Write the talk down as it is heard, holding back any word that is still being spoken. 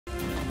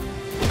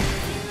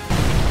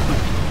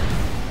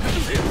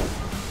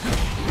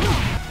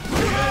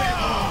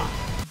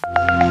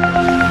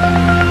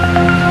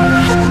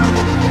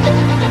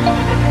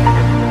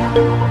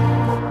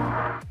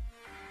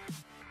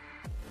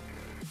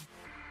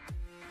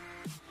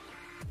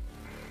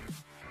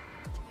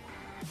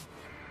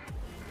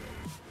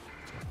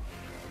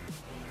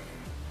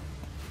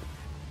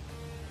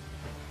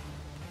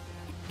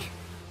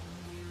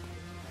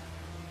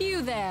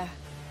You there!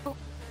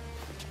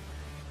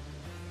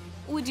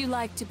 Would you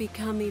like to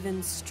become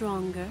even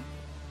stronger?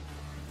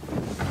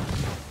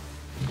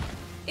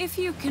 If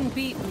you can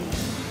beat me,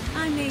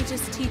 I may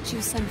just teach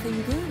you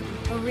something good.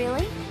 Oh,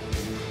 really?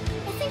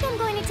 I think I'm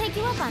going to take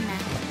you up on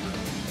that.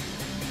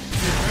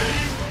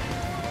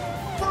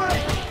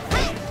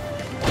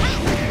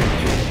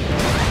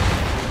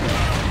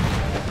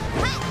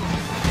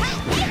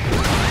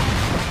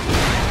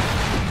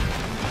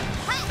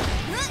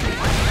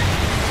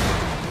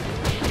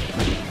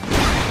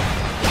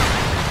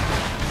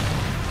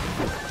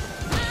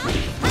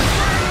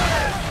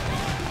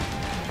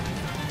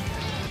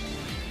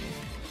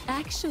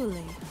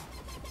 Actually.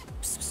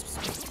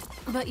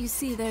 But you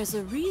see, there's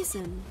a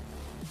reason.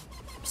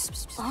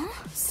 Huh?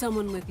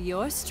 Someone with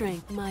your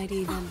strength might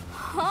even...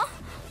 Huh?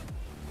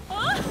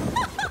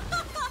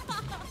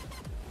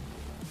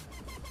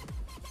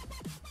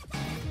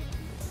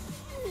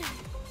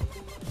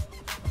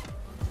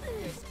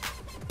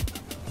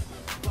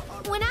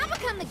 When I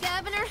become the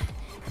governor,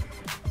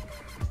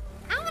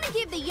 I want to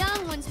give the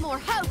young ones more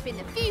hope in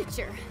the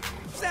future.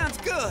 Sounds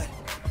good.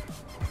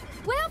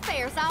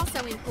 Welfare is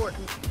also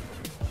important.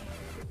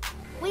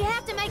 We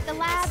have to make the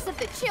lives of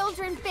the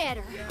children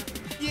better.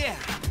 Yeah,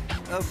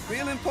 a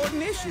real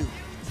important issue.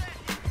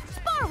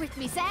 Spar with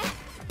me, Zach.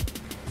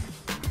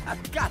 I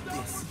got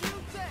this.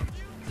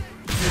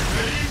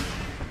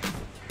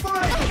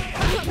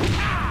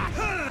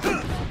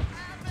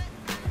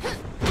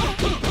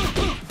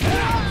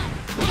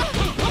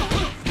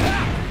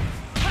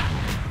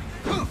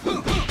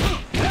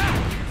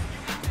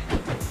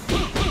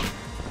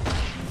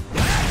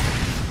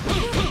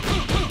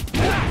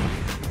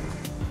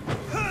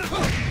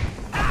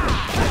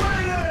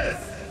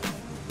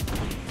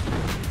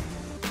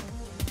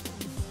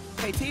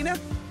 Hey, Tina,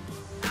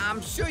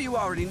 I'm sure you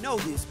already know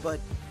this, but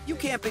you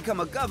can't become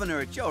a governor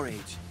at your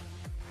age.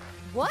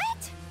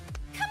 What?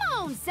 Come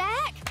on,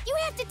 Zach. You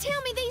have to tell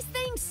me these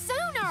things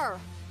sooner.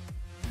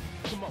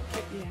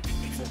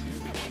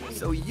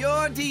 So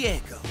you're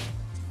Diego.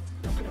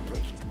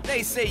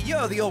 They say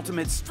you're the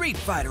ultimate street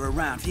fighter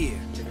around here.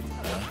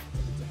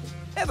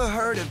 Ever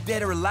heard of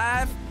Dead or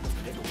Alive?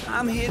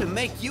 I'm here to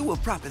make you a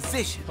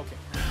proposition.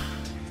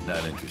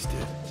 Not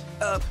interested.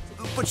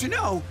 But you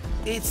know,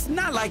 it's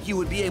not like you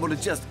would be able to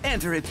just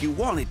enter if you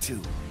wanted to.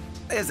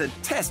 There's a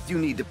test you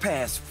need to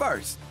pass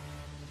first.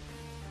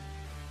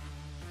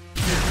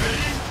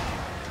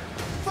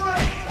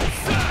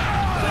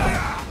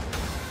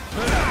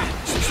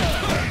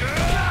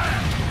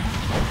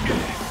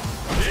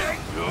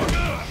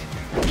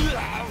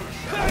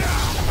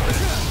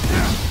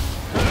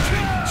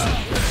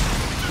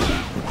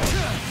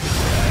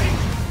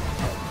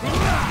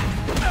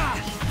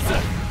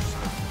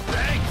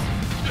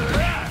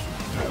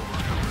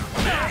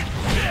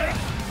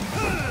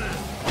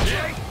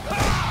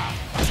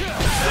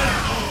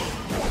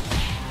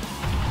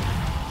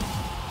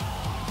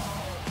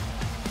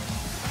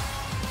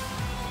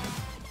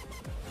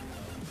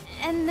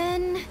 And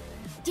then,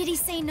 did he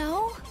say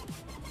no?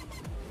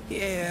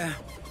 Yeah,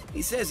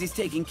 he says he's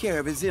taking care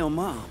of his ill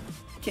mom.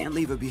 Can't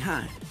leave her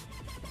behind.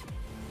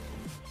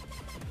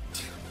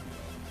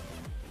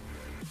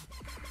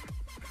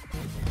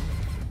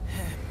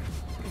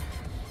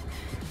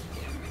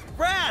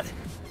 Brad!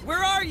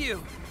 Where are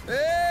you?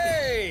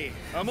 Hey!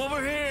 I'm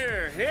over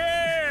here!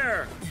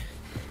 Here!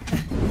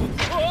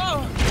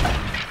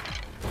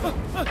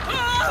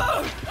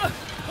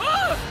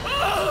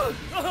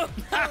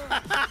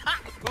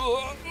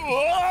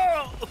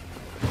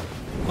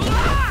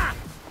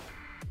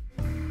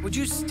 Would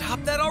you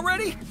stop that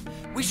already?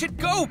 We should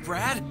go,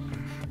 Brad.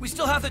 We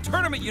still have the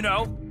tournament, you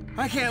know.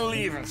 I can't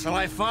leave until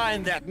I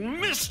find that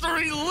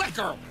mystery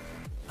liquor!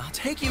 I'll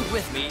take you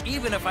with me,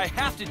 even if I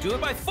have to do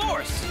it by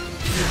force.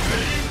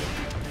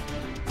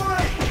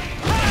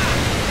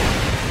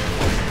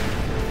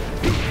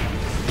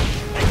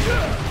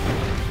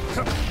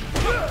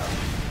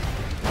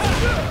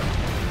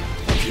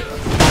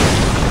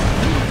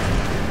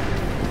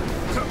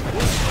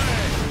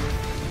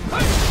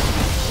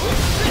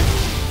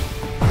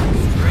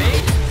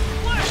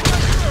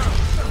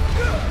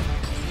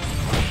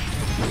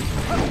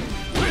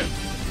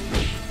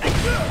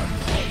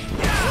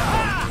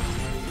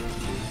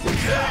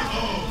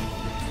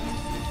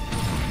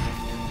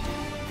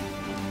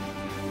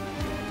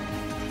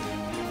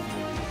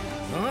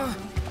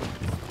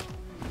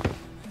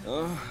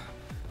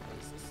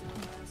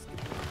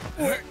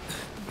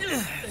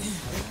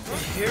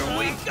 Here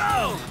we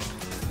go!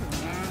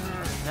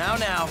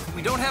 Now,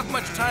 we don't have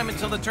much time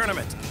until the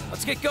tournament.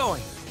 Let's get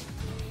going.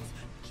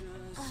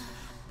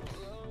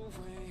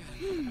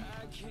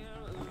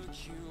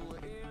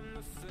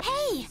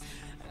 Hey!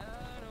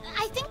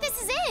 I think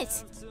this is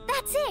it!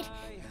 That's it!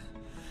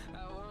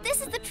 This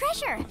is the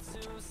treasure!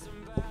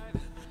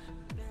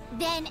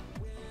 Then,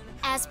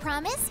 as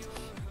promised,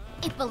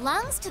 it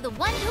belongs to the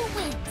one who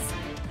wins.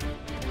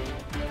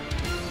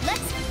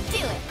 Let's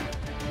do it!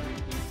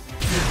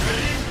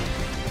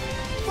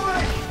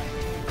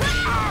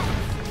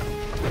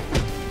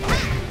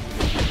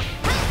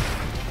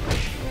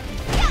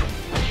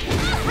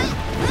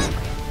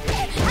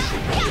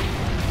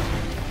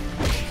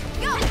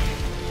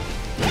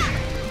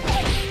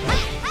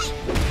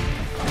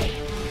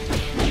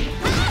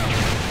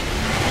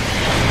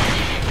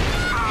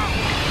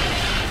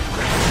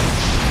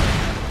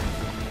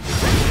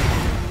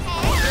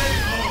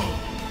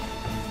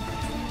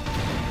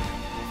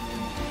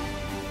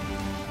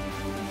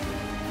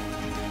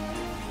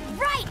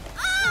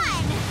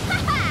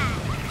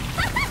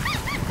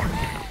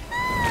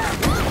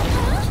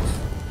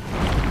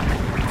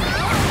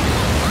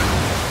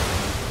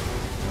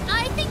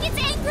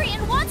 hungry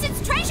and wants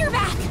its treasure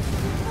back!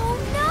 Oh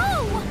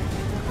no!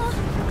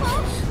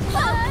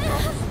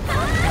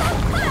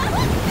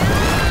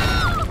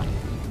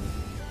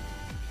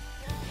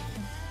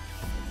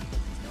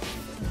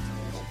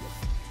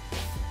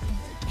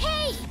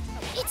 Hey!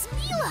 It's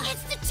Mila!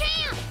 It's the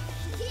champ!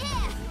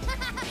 Yeah!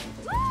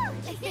 Woo!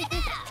 Yeah!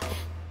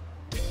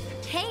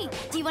 Hey,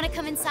 do you want to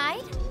come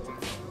inside?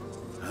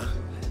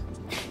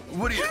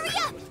 What do you... Hurry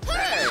up!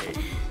 Hurry up!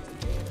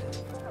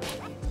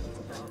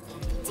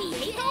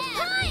 Diego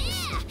punch!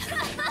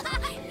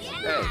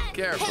 Hey,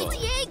 careful. Hey,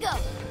 Diego!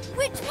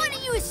 Which one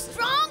of you is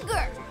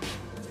stronger?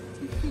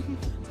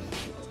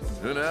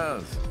 Who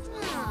knows?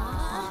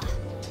 Aww.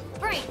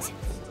 Right.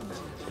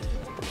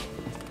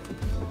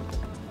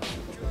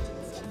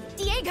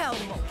 Diego,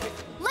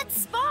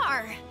 let's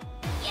spar.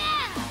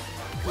 Yeah!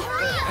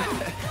 Hurry up!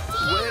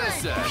 Wait a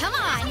sec. Come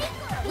on,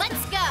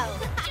 let's go.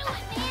 Do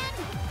it, man!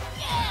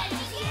 Yeah,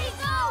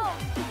 Diego!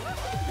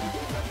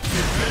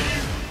 You're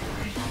gone.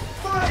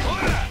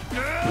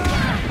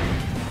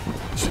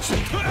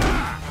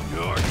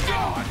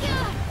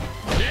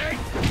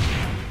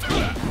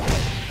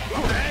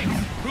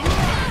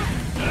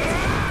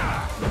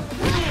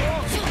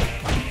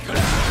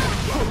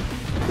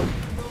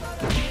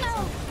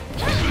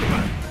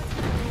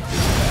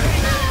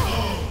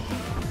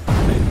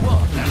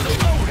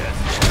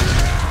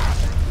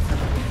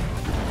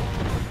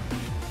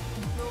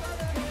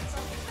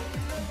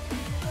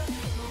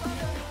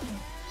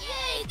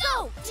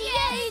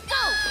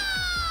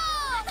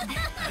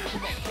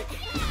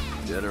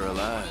 Dead or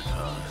alive,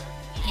 huh?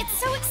 It's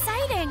so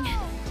exciting!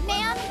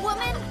 Man,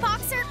 woman,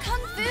 boxer,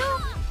 kung fu,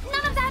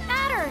 none of that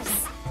matters!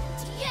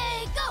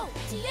 Diego!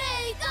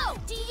 Diego!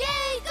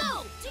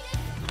 Diego!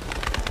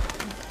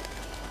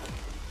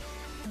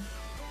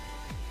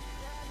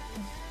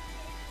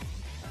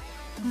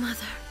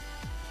 Mother.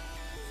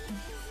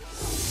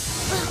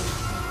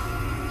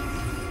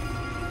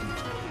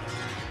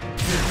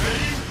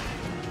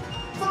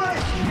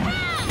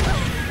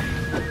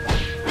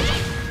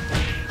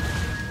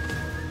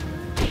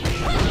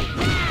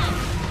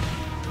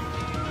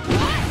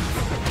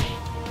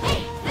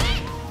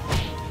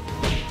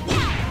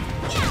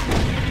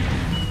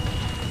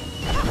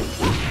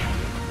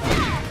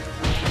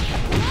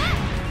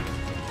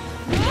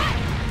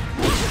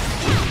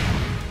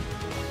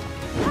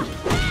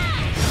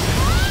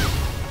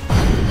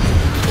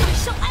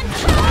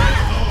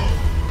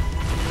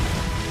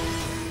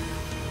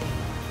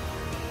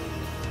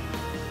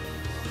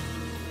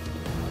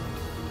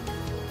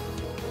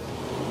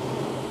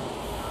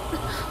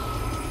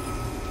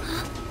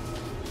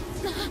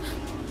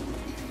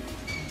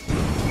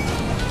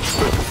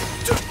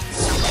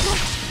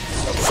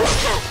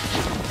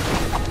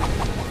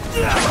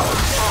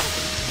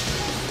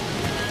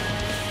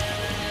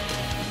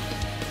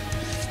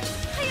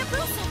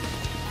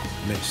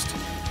 Missed.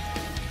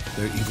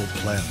 Their evil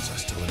plans are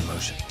still in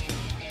motion.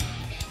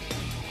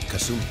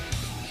 Kasumi,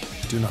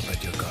 do not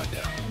let your guard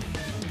down.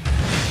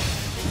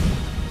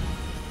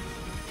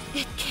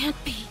 It can't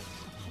be.